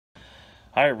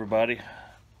Hi everybody,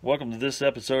 welcome to this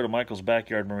episode of Michael's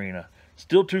Backyard Marina.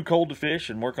 Still too cold to fish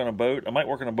and work on a boat. I might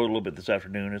work on a boat a little bit this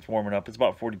afternoon. It's warming up. It's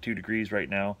about 42 degrees right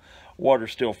now.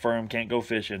 Water's still firm, can't go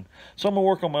fishing. So I'm going to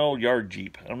work on my old yard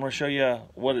Jeep. I'm going to show you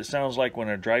what it sounds like when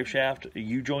a drive shaft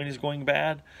U-joint is going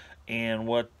bad and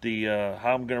what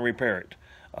how I'm going to repair it.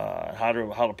 How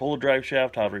to pull a drive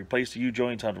shaft, how to replace the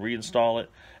U-joints, how to reinstall it,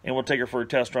 and we'll take her for a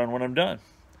test run when I'm done.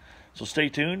 So stay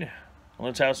tuned.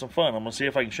 Let's have some fun. I'm going to see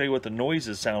if I can show you what the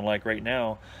noises sound like right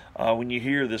now when you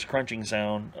hear this crunching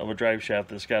sound of a drive shaft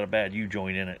that's got a bad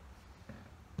U-joint in it.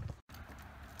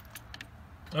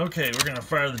 Okay, we're going to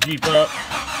fire the Jeep up.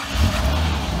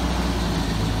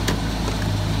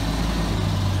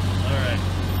 Alright.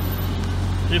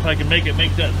 See if I can make it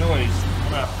make that noise.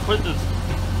 I'm going to put this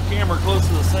camera close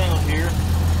to the sound here.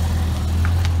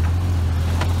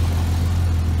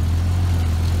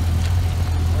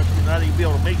 Not even be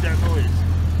able to make that noise.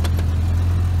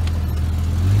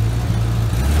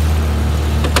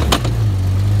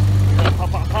 Pop,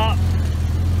 pop, pop.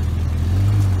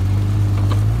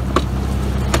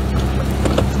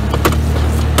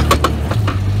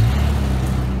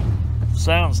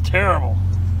 Sounds terrible.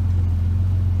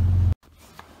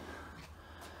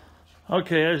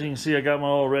 Okay, as you can see, I got my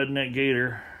old redneck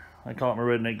gator. I call it my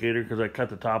redneck gator because I cut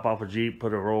the top off a Jeep,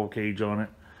 put a roll cage on it.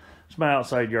 It's my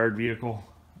outside yard vehicle.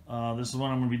 This is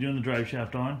what I'm going to be doing the drive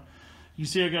shaft on. You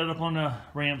see I got it up on the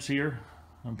ramps here.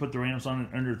 I put the ramps on it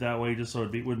under it that way just so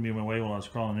it wouldn't be in my way while I was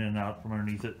crawling in and out from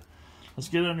underneath it. Let's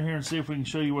get under here and see if we can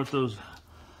show you what those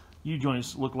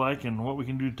U-joints look like and what we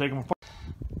can do to take them apart.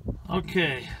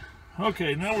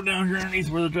 Okay, now we're down here underneath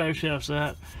where the drive shaft's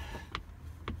at.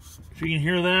 If you can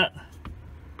hear that,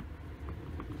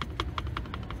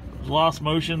 there's lost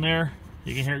motion there.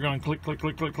 You can hear it going click, click,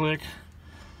 click, click, click.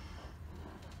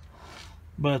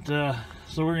 But,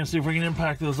 so we're going to see if we can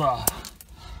impact those off.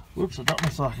 Whoops, I dropped my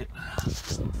socket.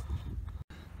 So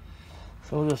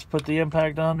we'll just put the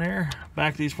impact on there,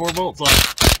 back these 4 bolts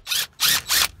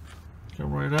off.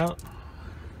 Come right out.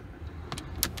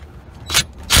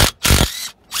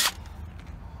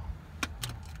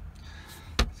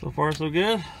 So far so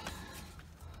good.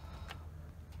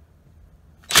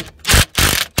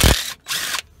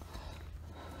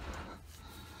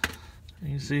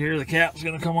 You see here the cap's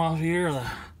going to come off here.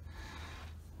 That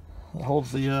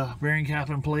holds the bearing cap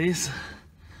in place.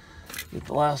 Get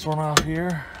the last one off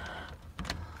here.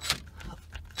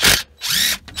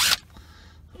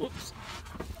 Oops.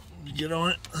 Get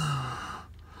on it.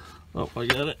 Oh, I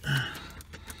got it.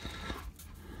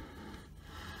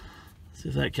 See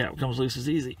if that cap comes loose as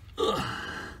easy. Ugh.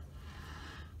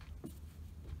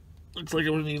 Looks like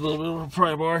I'm going to need a little bit of a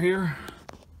pry bar here.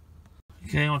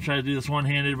 Okay, I'm going to try to do this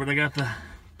one-handed, but I got the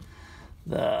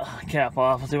cap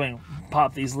off. Let's see if I can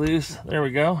pop these loose. There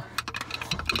we go.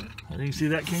 As you can see,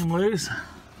 that came loose.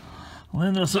 And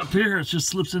then this up here, it just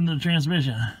slips into the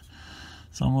transmission.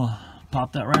 So I'm going to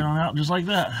pop that right on out just like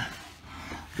that.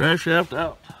 Drive shaft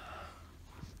out.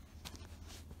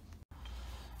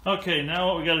 Okay, now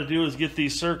what we got to do is get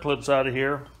these circlips out of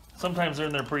here. Sometimes they're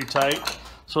in there pretty tight.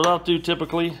 So what I'll do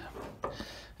typically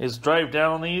is drive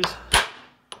down on these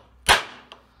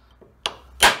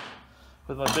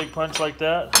with my big punch like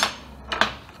that,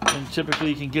 and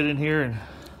typically you can get in here and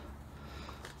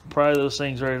pry those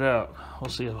things right out. We'll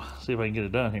see if I can get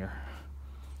it done here.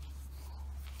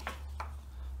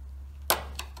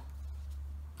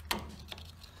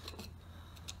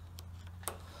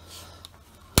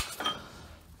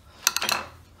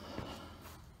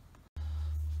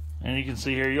 And you can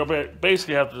see here, you'll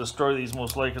basically have to destroy these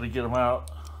most likely to get them out.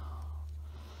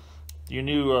 Your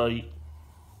new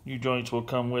U-joints will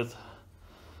come with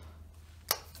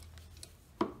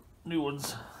new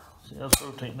ones. See, that's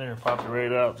rotating there, pop it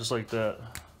right out just like that.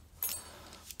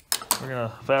 We're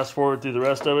gonna fast forward through the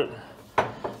rest of it.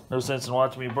 No sense in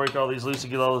watching me break all these loose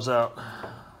and get all those out.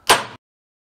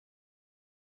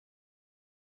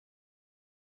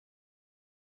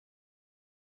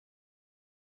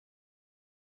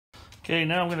 Okay,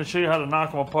 now I'm going to show you how to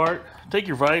knock them apart. Take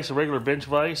your vise, a regular bench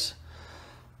vise,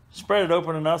 spread it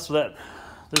open enough so that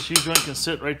this U-joint can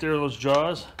sit right there in those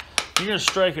jaws. You're going to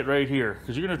strike it right here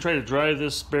because you're going to try to drive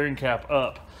this bearing cap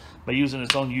up by using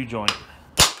its own U-joint.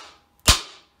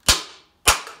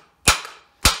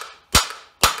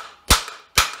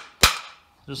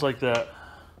 Just like that.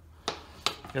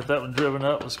 Got that one driven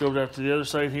up. Let's go over to the other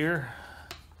side here.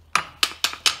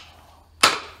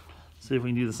 See if we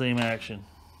can do the same action.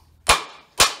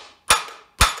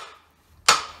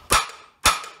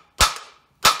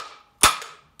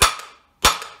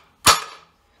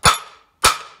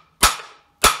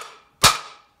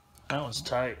 That one's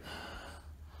tight.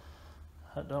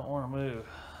 I don't want to move.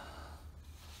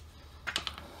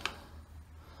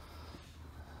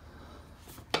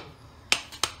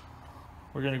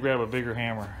 We're going to grab a bigger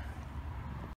hammer.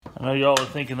 I know y'all are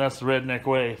thinking that's the redneck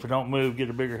way. If it don't move, get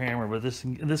a bigger hammer. But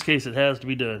in this case, it has to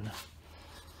be done.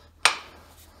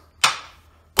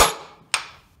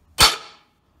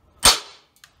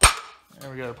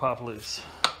 There we got it pop loose.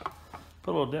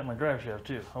 Put a little dent in my drive shaft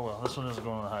too. Oh well, this one isn't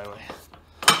going on the highway.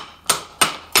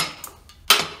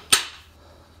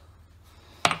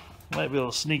 Might be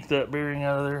able to sneak that bearing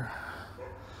out of there.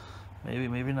 Maybe,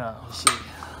 maybe not. We'll see.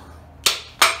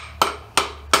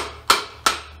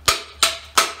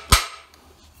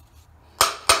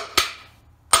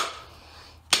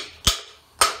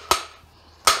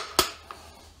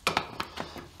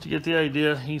 To get the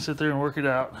idea, you can sit there and work it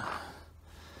out.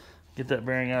 Get that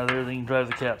bearing out of there, then you can drive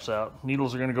the caps out.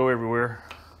 Needles are going to go everywhere.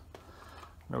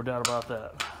 No doubt about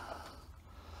that.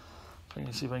 So you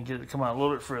can see if I can get it to come out a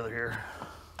little bit further here.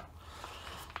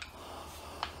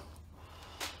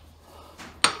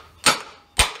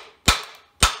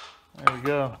 There we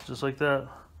go, just like that.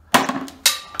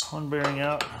 One bearing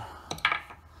out.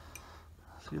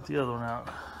 Let's get the other one out.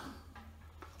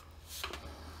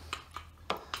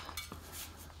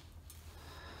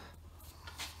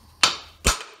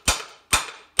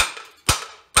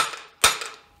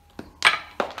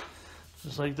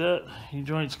 Just like that, your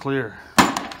joint's clear.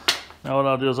 Now what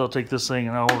I'll do is I'll take this thing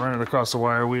and I'll run it across the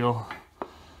wire wheel,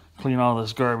 clean all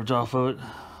this garbage off of it.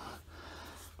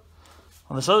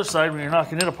 On this other side, when you're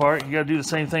knocking it apart, you gotta do the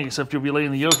same thing, except you'll be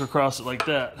laying the yoke across it like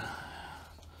that.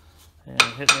 And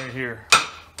hitting right here.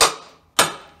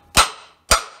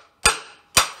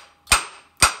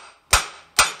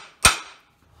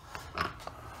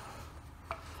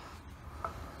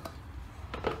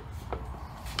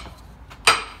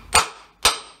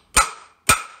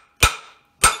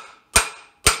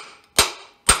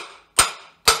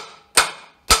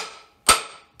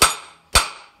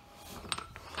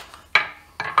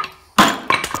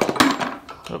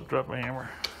 Oh, drop my hammer.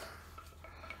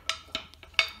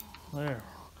 There.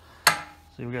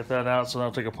 See, we got that out, so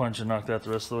I'll take a punch and knock that the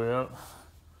rest of the way out.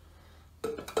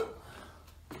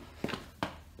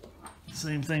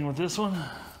 Same thing with this one.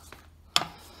 I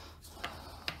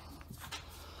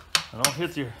don't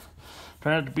hit your,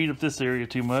 try not to beat up this area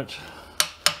too much.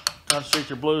 Concentrate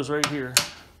your blows right here.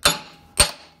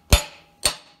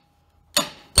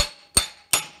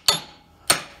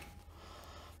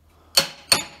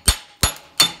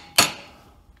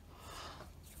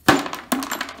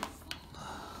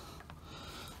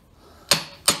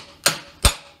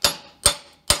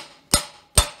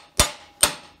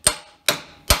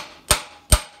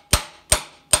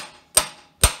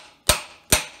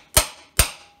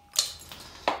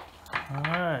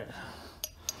 Alright,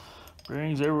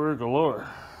 bearings everywhere galore.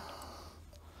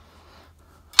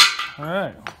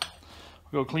 Alright,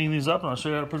 we'll go clean these up and I'll show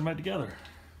you how to put them back together.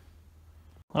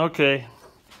 Okay,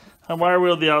 I wire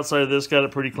wheeled the outside of this, got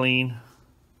it pretty clean.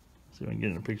 See if I can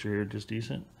get in a picture here just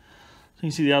decent. So you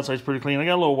can see the outside's pretty clean. I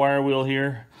got a little wire wheel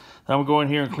here. I'm going to go in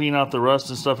here and clean out the rust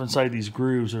and stuff inside these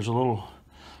grooves. There's a little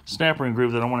snap ring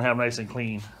groove that I want to have nice and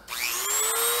clean.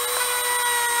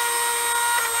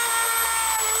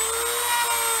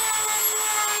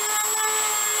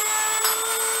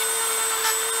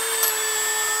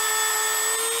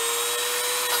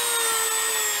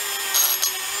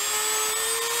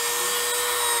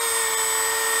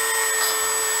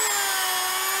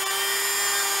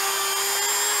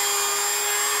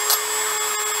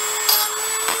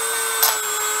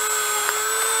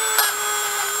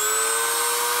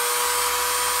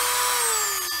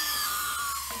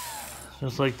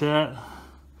 Just like that.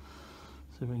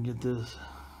 See if we can get this.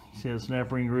 You see that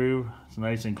snap ring groove? It's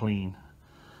nice and clean.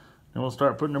 Then we'll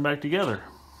start putting them back together.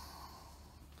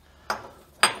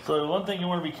 So one thing you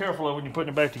want to be careful of when you're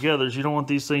putting it back together is you don't want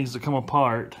these things to come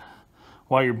apart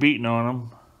while you're beating on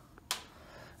them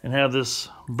and have this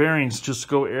bearings just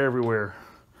go everywhere.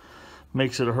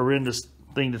 Makes it a horrendous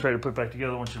thing to try to put back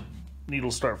together once your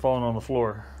needles start falling on the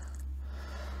floor.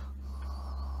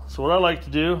 So what I like to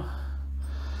do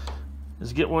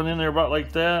is get one in there about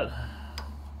like that.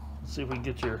 Let's see if we can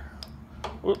get your,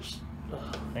 whoops,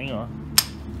 hang on,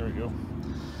 there we go.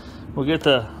 We'll get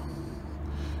the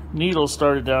needle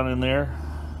started down in there.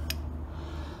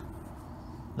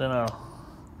 Then I'll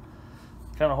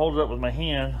kind of hold it up with my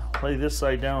hand, lay this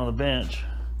side down on the bench,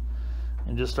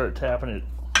 and just start tapping it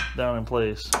down in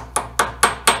place.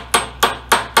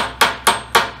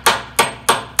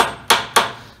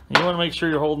 And you want to make sure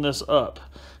you're holding this up.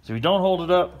 So if you don't hold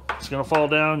it up, it's going to fall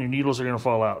down, your needles are going to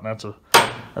fall out, and that's going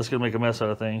to make a mess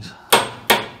out of things.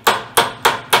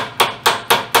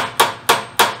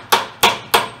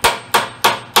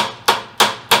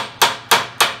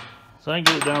 So I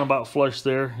can get it down about flush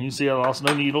there. You can see I lost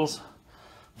no needles.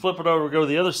 Flip it over, go to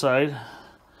the other side.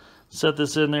 Set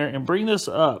this in there and bring this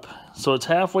up so it's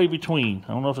halfway between.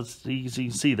 I don't know if it's easy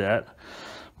to see that.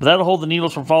 But that'll hold the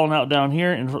needles from falling out down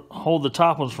here and hold the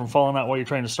top ones from falling out while you're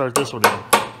trying to start this one in.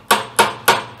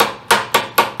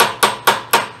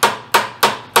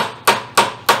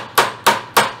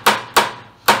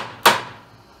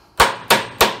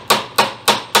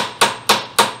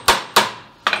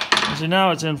 See,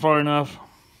 now it's in far enough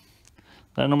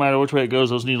that no matter which way it goes,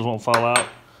 those needles won't fall out.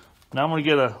 Now I'm going to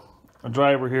get a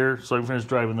driver here so I can finish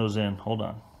driving those in. Hold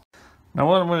on. Now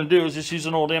what I'm going to do is just use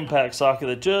an old impact socket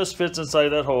that just fits inside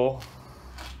that hole.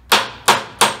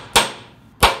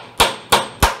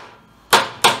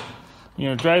 You're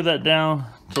going to drive that down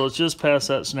until it's just past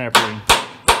that snap ring.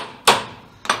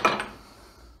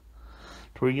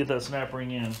 Till we get that snap ring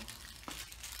in.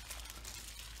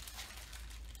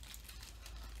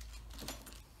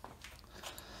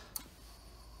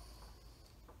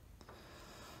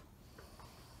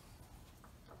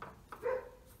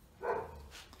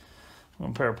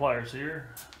 One pair of pliers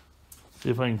here. See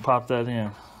if I can pop that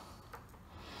in.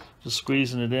 Just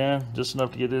squeezing it in, just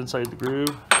enough to get it inside the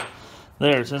groove.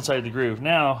 There, it's inside the groove.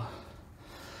 Now,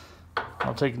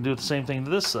 I'll take and do the same thing to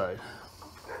this side.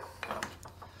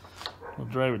 We'll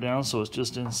drive it down so it's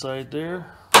just inside there.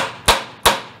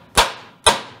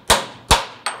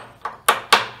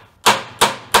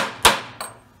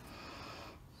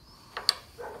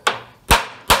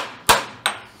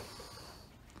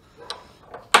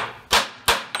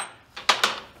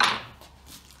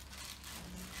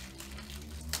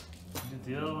 Get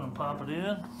the other one and pop it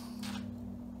in.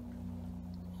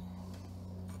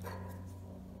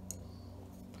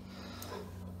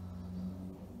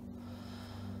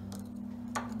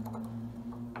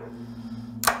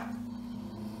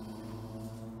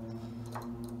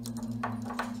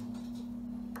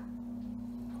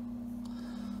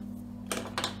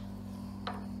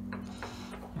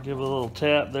 Give it a little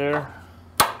tap there.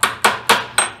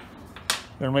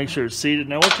 Gonna make sure it's seated.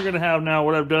 Now what you're gonna have now,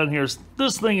 what I've done here is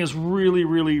this thing is really,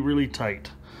 really, really tight.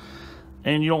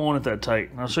 And you don't want it that tight.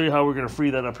 And I'll show you how we're gonna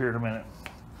free that up here in a minute.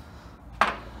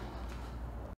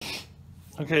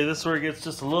 Okay, this is where it gets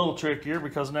just a little trickier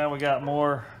because now we got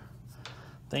more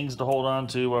things to hold on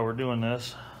to while we're doing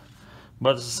this.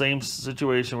 But it's the same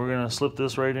situation. We're gonna slip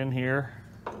this right in here.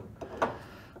 We're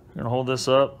gonna hold this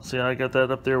up. See how I got that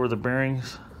up there with the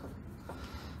bearings?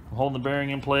 I'm holding the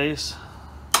bearing in place.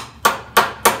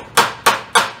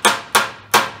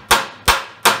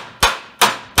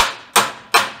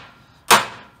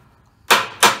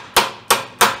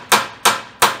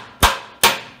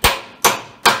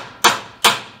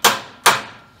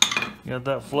 Got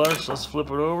that flush, let's flip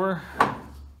it over.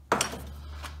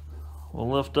 We'll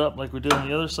lift up like we did on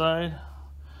the other side.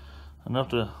 Enough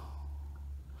to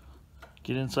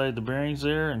get inside the bearings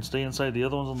there and stay inside the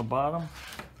other ones on the bottom.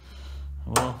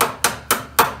 We'll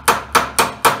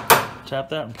tap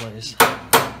that in place.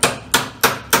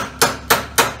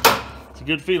 It's a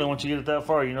good feeling once you get it that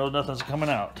far, you know nothing's coming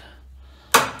out.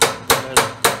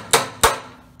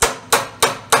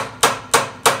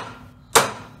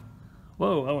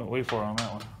 Whoa, I went way far on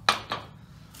that one.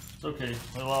 It's okay,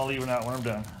 it'll all even out when I'm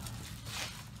done.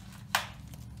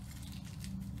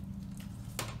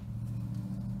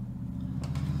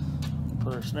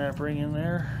 Put our snap ring in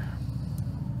there.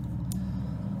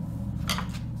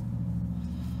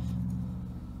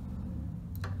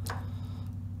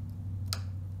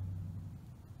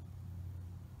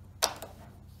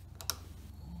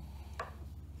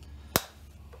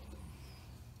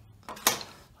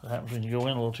 What happens when you go in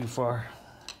a little too far?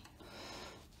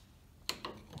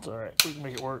 It's all right, we can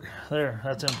make it work. There,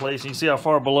 that's in place. You can see how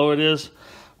far below it is?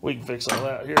 We can fix all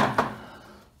that here.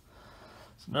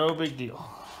 It's no big deal.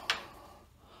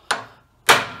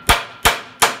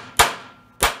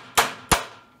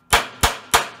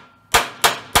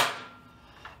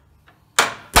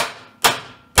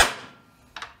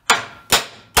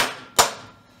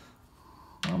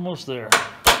 Almost there.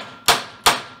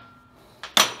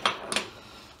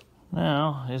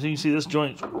 Now, as you can see, this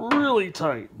joint's really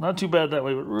tight. Not too bad that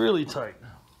way, but really tight.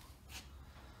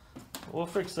 We'll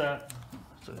fix that.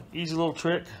 It's an easy little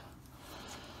trick.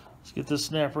 Let's get this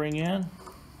snap ring in.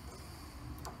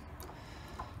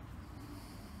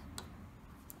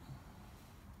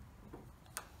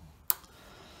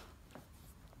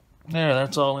 There,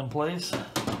 that's all in place.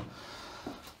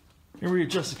 Let me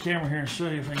readjust the camera here and show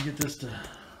you if I can get this to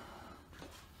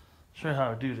show you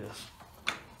how to do this.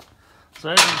 So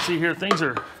as you can see here, things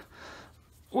are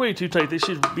way too tight. They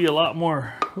should be a lot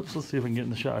more, oops, let's see if I can get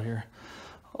in the shot here.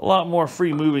 A lot more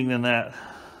free moving than that.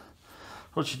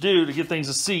 what you do to get things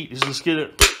to seat is just get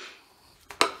it,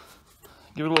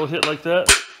 give it a little hit like that.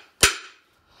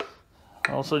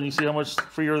 All of a sudden you see how much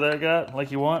freer that got,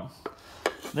 like you want.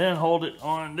 Then hold it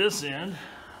on this end.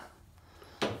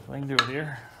 If I can do it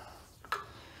here.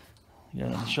 You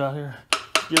got it in the shot here.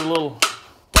 Give it a little.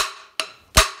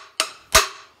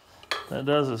 That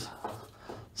does is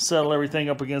settle everything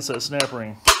up against that snap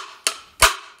ring.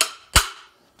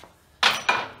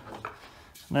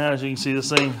 Now, as you can see, this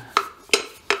thing,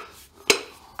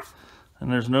 and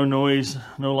there's no noise,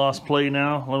 no lost play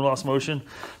now, no lost motion.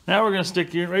 Now we're going to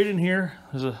stick it right in here.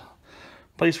 There's a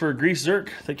place for a grease zerk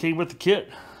that came with the kit.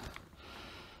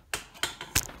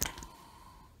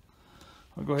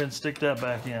 I'll go ahead and stick that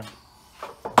back in.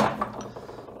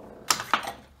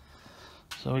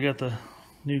 So we got the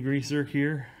new grease zerk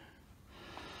here.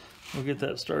 We'll get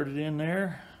that started in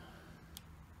there.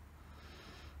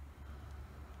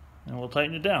 And we'll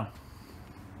tighten it down.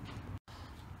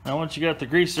 Now once you got the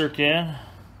grease zerk in,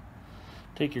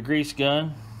 take your grease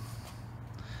gun.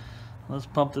 Let's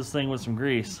pump this thing with some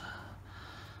grease.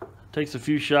 Takes a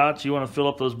few shots. You want to fill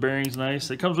up those bearings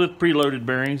nice. It comes with preloaded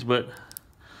bearings, but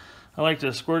I like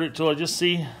to squirt it till I just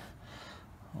see.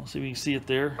 We'll see if we can see it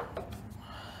there.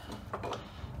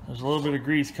 There's a little bit of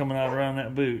grease coming out around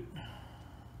that boot.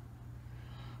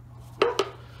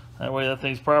 That way that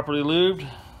thing's properly lubed.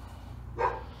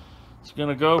 It's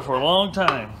gonna go for a long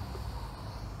time.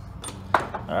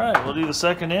 All right, we'll do the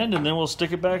second end and then we'll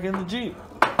stick it back in the Jeep.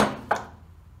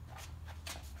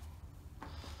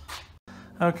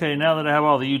 Okay, now that I have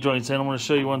all the U-joints in, I'm going to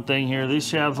show you one thing here. These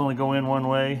shafts only go in one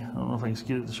way. I don't know if I can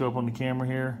get it to show up on the camera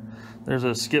here. There's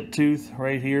a skip tooth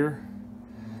right here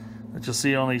that you'll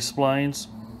see on these splines.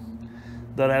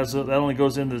 That only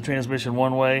goes into the transmission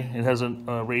one way. It has a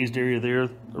raised area there, a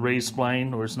raised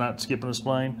spline, or it's not skipping a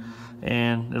spline,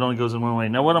 and it only goes in one way.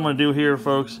 Now what I'm going to do here,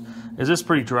 folks, is this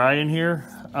pretty dry in here.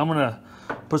 I'm going to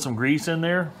put some grease in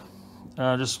there.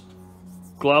 Just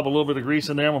glob a little bit of grease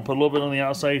in there. I'm going to put a little bit on the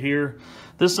outside here.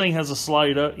 This thing has a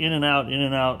slide up, in and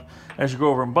out as you go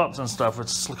over in bumps and stuff.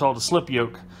 It's called a slip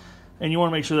yoke. And you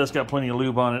want to make sure that's got plenty of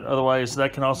lube on it. Otherwise,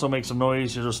 that can also make some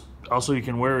noise. Also, you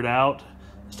can wear it out,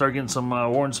 start getting some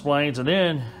worn splines, and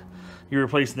then you're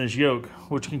replacing this yoke,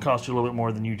 which can cost you a little bit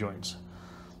more than U-joints.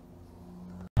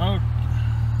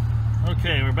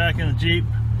 Okay, we're back in the Jeep.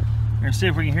 We're going to see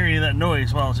if we can hear any of that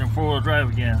noise while it's in four-wheel drive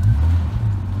again.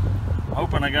 I'm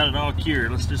hoping I got it all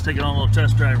cured. Let's just take it on a little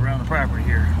test drive around the property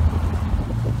here.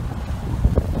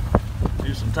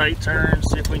 Do some tight turns,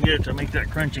 see if we can get it to make that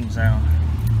crunching sound.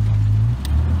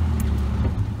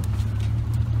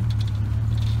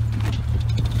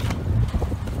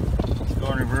 Let's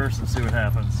go in reverse and see what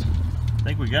happens. I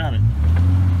think we got it.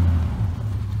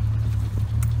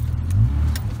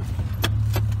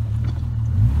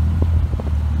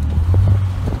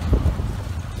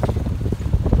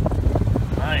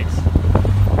 Nice.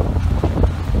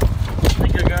 I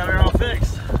think I got it all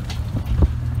fixed.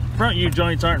 Front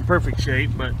U-joints aren't in perfect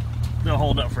shape, but they'll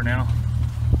hold up for now.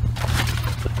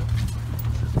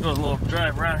 Go a little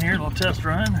drive around here, a little test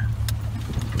run.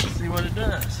 Let's see what it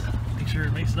does. Make sure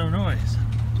it makes no noise.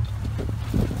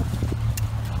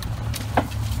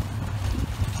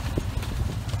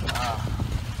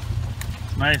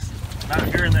 It's nice not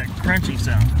hearing that crunchy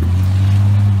sound.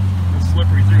 It's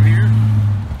slippery through here.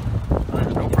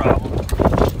 No problem.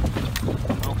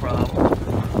 No problem.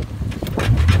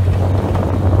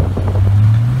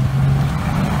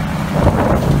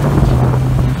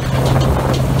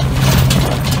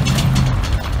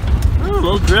 Ooh, a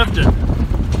little drifting.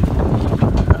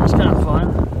 That was kind of fun.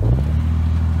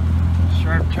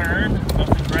 Sharp turn.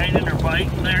 Nothing grinding or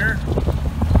biting there. A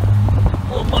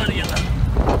little muddy in the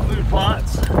food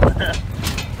plots.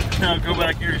 Now I'll go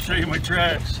back here and show you my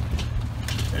tracks.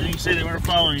 As you can see, they weren't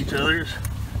following each other. It's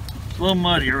a little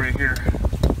muddy right here.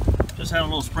 Just had a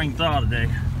little spring thaw today.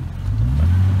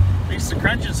 But at least the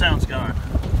crunching sound's gone.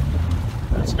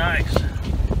 That's nice.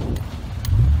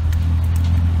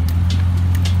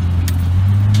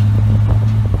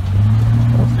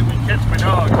 Let's see if we can catch my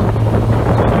dog.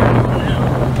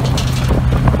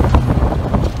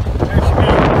 There she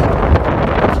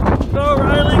goes. Go,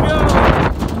 Riley, go!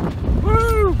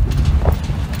 Woo!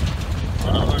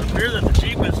 Well, it appears that the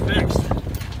Jeep is fixed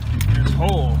in its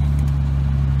hole.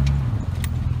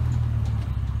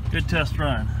 Good test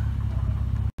run.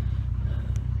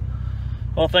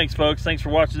 Well, thanks, folks. Thanks for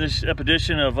watching this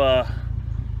edition of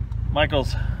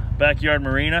Michael's Backyard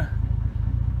Marina.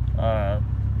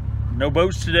 No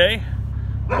boats today,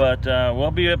 but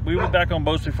we'll be back on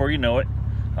boats before you know it.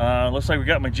 Looks like we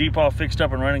got my Jeep all fixed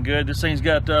up and running good. This thing's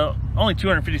got only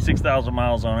 256,000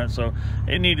 miles on it, so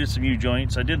it needed some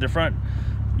U-joints. I did the front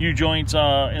U-joints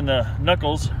in the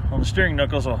knuckles, on the steering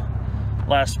knuckles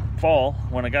last fall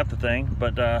when I got the thing,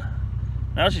 but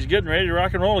now she's good and ready to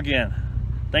rock and roll again.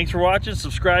 Thanks for watching.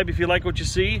 Subscribe if you like what you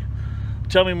see.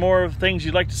 Tell me more of things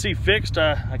you'd like to see fixed.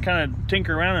 I kind of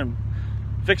tinker around and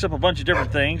fix up a bunch of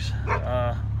different things.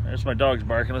 There's my dogs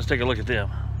barking. Let's take a look at them.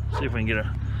 See if we can get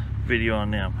a video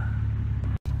on them.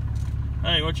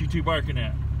 Hey, what you two barking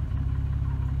at?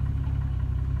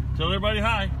 Tell everybody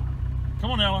hi.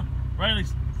 Come on, Ella. Riley,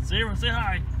 say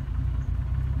hi.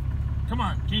 Come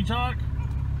on, can you talk?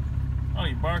 Oh,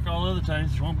 you bark all the other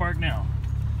times. You won't bark now.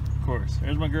 Of course.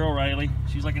 There's my girl Riley.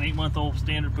 She's like an 8-month-old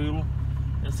standard poodle.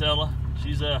 That's Ella.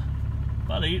 She's about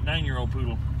an 8-9-year-old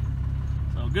poodle.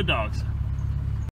 So good dogs.